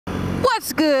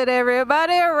What's good,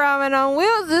 everybody? Ramen on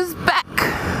Wheels is back.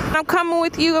 I'm coming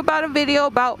with you about a video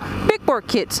about big board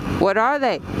kits. What are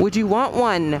they? Would you want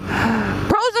one?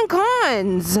 Pros and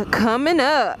cons coming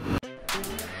up.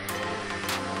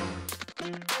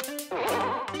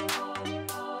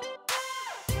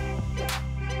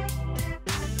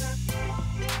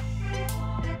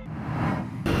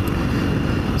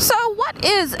 So what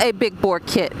is a big board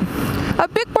kit? A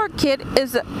big board kit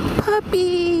is a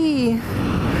puppy.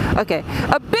 Okay,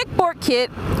 a big board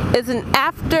kit is an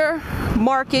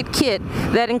aftermarket kit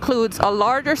that includes a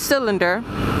larger cylinder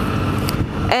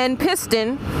and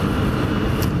piston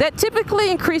that typically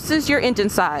increases your engine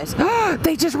size.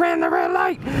 They just ran the red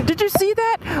light. Did you see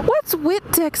that? What's with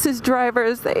Texas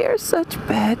drivers? They are such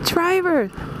bad drivers.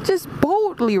 Just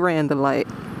boldly ran the light.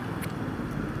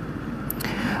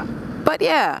 But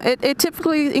yeah, it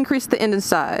typically increased the engine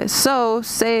size. So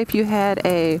say if you had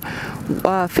a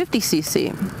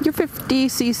 50cc, your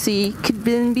 50cc could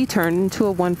then be turned into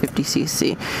a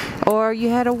 150cc. Or you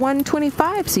had a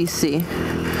 125cc,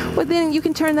 well then you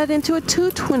can turn that into a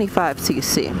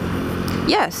 225cc.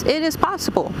 Yes, it is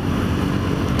possible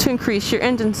to increase your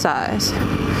engine size.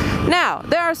 Now,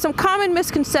 there are some common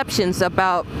misconceptions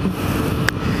about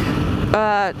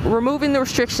removing the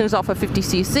restrictions off of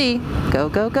 50cc, go,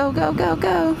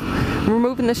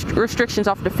 removing the restrictions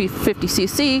off of the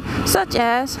 50cc, such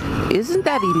as, isn't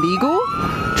that illegal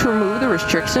to remove the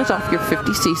restrictions off your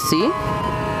 50cc?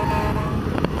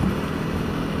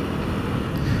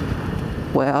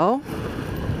 Well,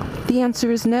 the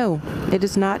answer is no, it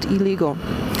is not illegal.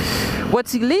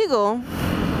 What's illegal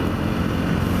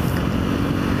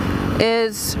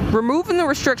is removing the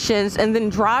restrictions and then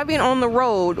driving on the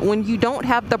road when you don't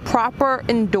have the proper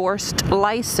endorsed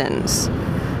license.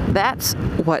 That's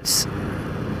what's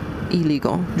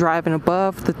illegal. Driving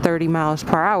above the 30 miles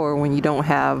per hour when you don't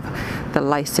have the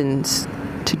license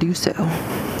to do so.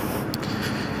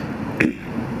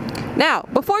 Now,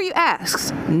 before you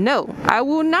ask, no, I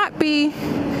will not be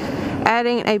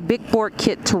adding a big board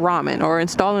kit to ramen or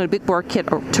installing a big board kit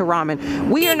to ramen.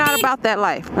 We are not about that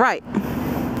life, right?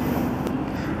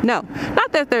 No,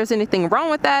 not that there's anything wrong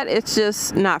with that, it's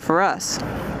just not for us.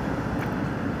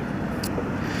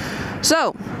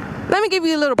 So, let me give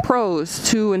you a little pros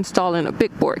to installing a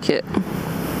big board kit.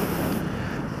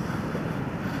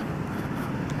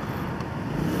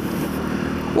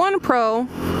 One pro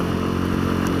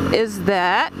is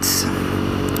that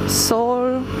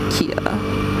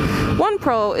One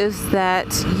pro is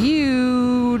that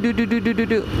you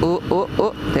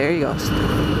there you go.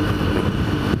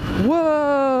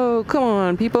 Whoa, come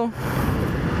on, people.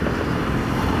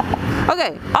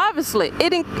 Okay, obviously,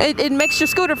 it makes your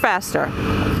scooter faster.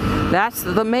 That's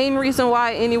the main reason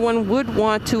why anyone would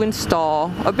want to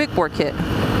install a big board kit.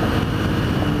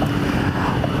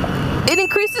 It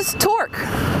increases torque.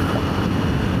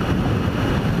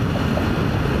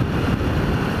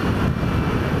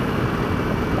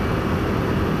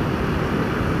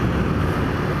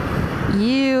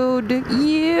 Yield.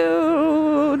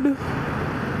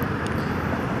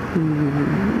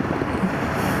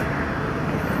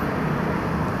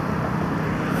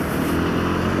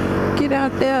 Get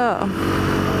out there.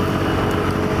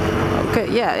 Okay,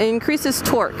 yeah, it increases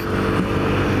torque.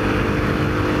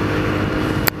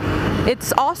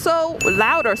 It's also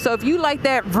louder, so if you like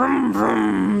that vroom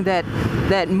vroom, that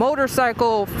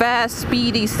motorcycle fast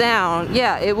speedy sound,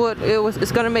 yeah,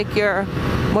 it's gonna make your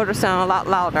motor sound a lot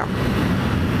louder.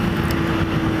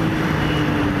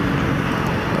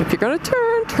 If you're gonna turn.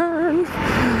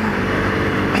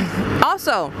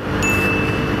 Also,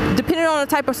 depending on the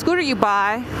type of scooter you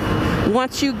buy,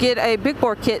 once you get a big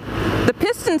board kit, the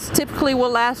pistons typically will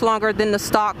last longer than the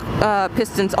stock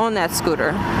pistons on that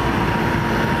scooter.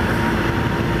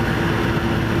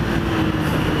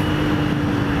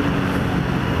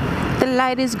 The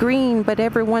light is green, but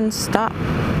everyone stop.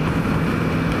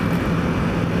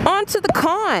 On to the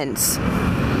cons.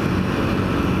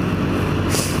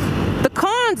 The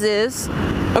cons is,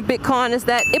 a big con is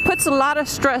that it puts a lot of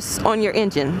stress on your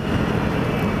engine.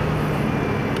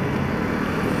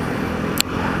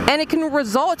 And it can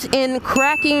result in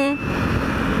cracking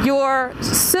your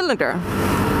cylinder,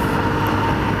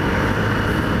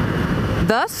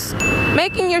 thus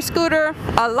making your scooter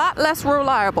a lot less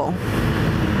reliable.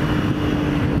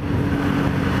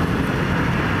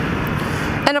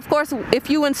 And of course, if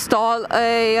you install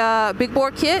a big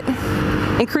board kit,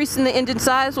 increasing the engine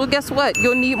size, well, guess what?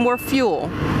 You'll need more fuel.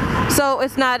 So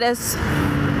it's not as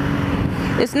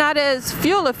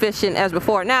fuel efficient as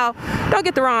before. Now, don't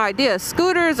get the wrong idea.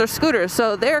 Scooters are scooters,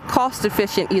 so they're cost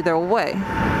efficient either way.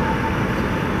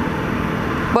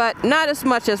 but not as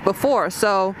much as before.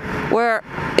 So where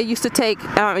it used to take,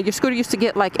 your scooter used to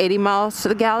get like 80 miles to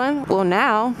the gallon, well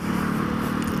now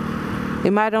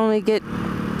it might only get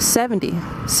 70,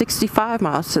 65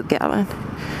 miles to the gallon.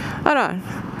 Hold on,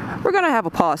 we're gonna have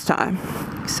a pause time,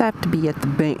 because I have to be at the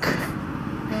bank.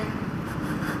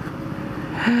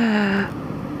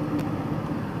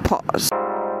 Pause.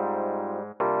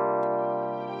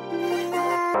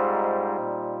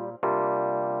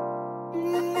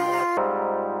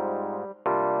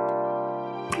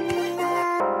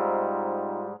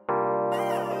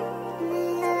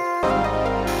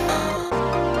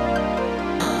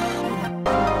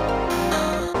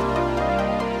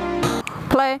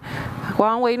 Play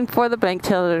while I'm waiting for the bank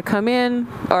teller to come in,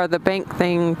 or the bank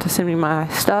thing to send me my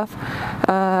stuff.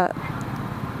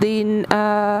 The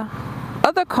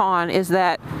other con is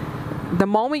that the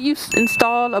moment you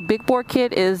install a big bore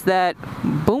kit is that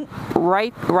boom,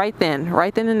 right then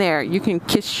and there you can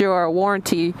kiss your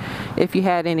warranty, if you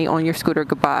had any on your scooter,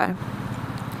 goodbye.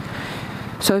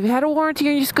 So if you had a warranty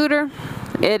on your scooter,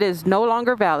 it is no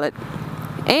longer valid.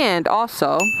 And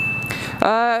also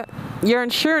your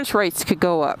insurance rates could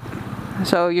go up,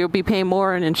 so you'll be paying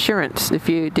more in insurance if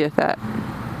you did that.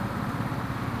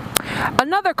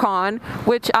 Another con,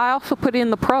 which I also put in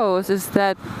the pros, is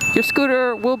that your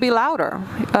scooter will be louder.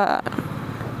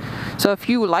 So if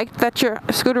you liked that your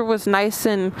scooter was nice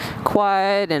and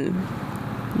quiet and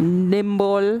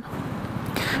nimble,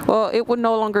 well, it would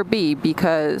no longer be,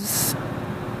 because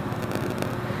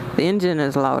the engine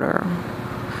is louder.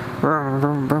 Vroom,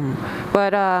 vroom, vroom.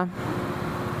 But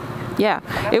yeah,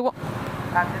 it will.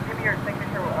 Just give me your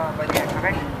signature by the X,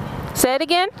 okay? Say it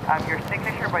again? Your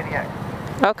signature by the X.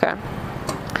 Okay.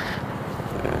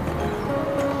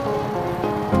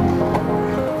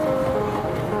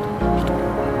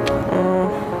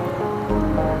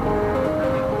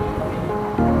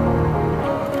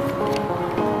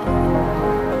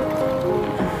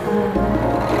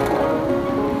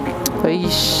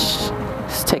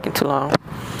 It's taking too long.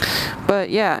 But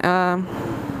yeah,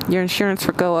 your insurance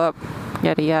will go up,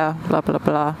 yada yada, blah blah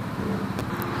blah.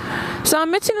 So I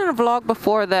mentioned in a vlog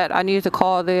before that I needed to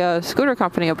call the scooter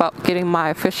company about getting my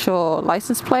official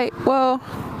license plate. Well,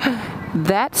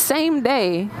 that same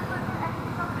day,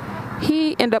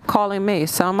 he ended up calling me.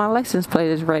 So my license plate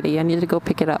is ready. I need to go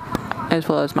pick it up, as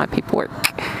well as my paperwork.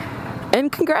 And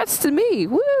congrats to me,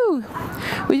 woo!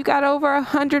 We've got over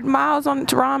 100 miles on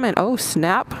Ramen. Oh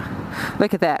snap,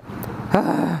 look at that.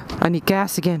 I need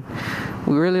gas again.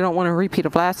 We really don't want to repeat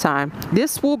of last time.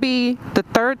 This will be the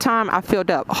third time I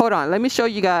filled up. Hold on, let me show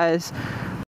you guys.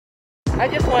 I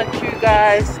just want you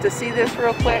guys to see this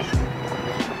real quick.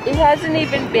 It hasn't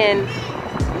even been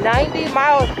 90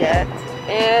 miles yet,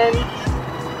 and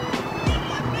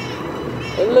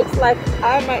it looks like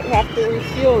I might have to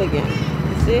refuel again.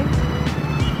 You see?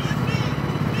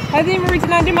 Hasn't even reached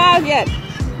 90 miles yet.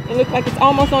 It looks like it's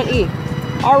almost on E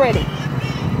already.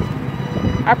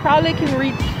 I probably can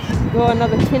go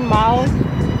another 10 miles,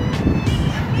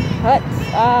 but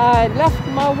I left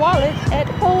my wallet at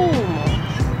home.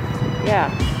 Yeah,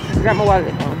 I got my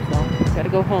wallet at home, so gotta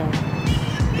go home,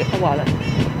 get my wallet,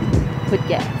 put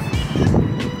gas.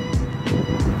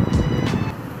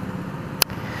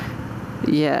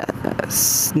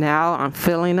 Yes, now I'm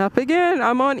filling up again.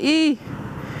 I'm on E.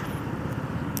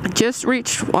 Just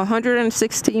reached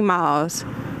 116 miles.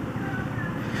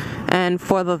 And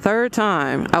for the third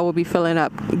time, I will be filling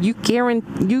up. You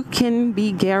can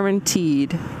be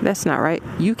guaranteed. That's not right.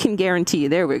 You can guarantee,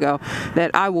 there we go,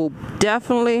 that I will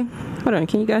definitely, hold on,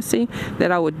 can you guys see?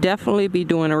 That I would definitely be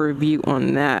doing a review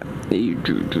on that.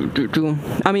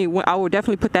 I mean, I will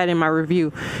definitely put that in my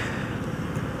review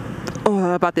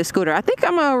about this scooter. I think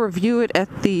I'm gonna review it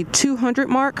at the 200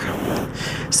 mark.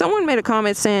 Someone made a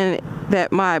comment saying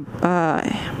that my,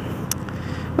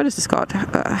 what is this called?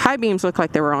 High beams look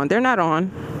like they were on. They're not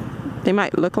on. They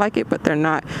might look like it, but they're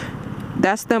not.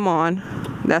 That's them on.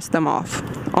 That's them off.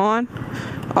 On,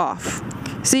 off.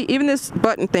 See, even this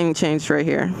button thing changed right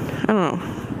here. I don't know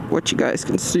what you guys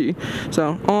can see.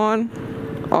 So on,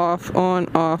 off,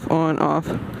 on, off, on, off.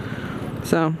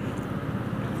 So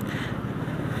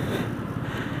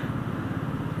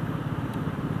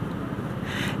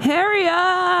hurry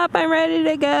up, I'm ready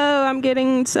to go. I'm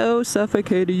getting so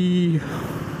suffocated.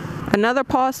 Another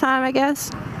pause time, I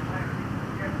guess?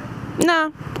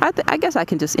 No, I guess I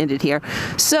can just end it here.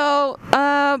 So,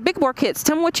 big bore kits,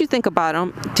 tell me what you think about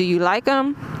them. Do you like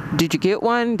them? Did you get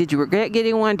one? Did you regret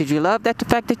getting one? Did you love the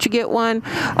fact that you get one?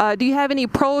 Do you have any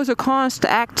pros or cons to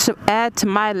add to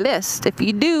my list? If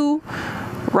you do,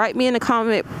 write me in the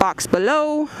comment box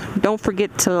below. Don't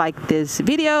forget to like this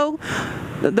video.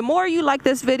 The more you like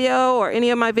this video or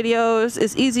any of my videos,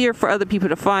 it's easier for other people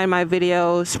to find my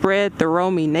videos. Spread the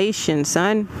Romy Nation,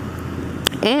 son.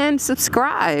 And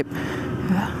subscribe.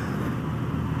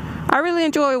 I really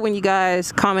enjoy when you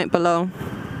guys comment below.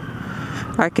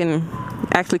 I can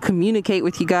actually communicate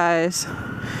with you guys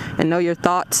and know your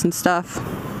thoughts and stuff.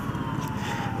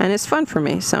 And it's fun for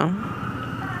me, so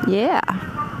yeah.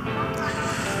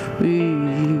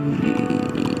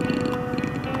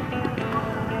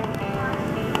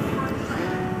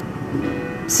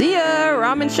 See ya.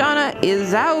 Ramen Shauna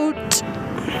is out.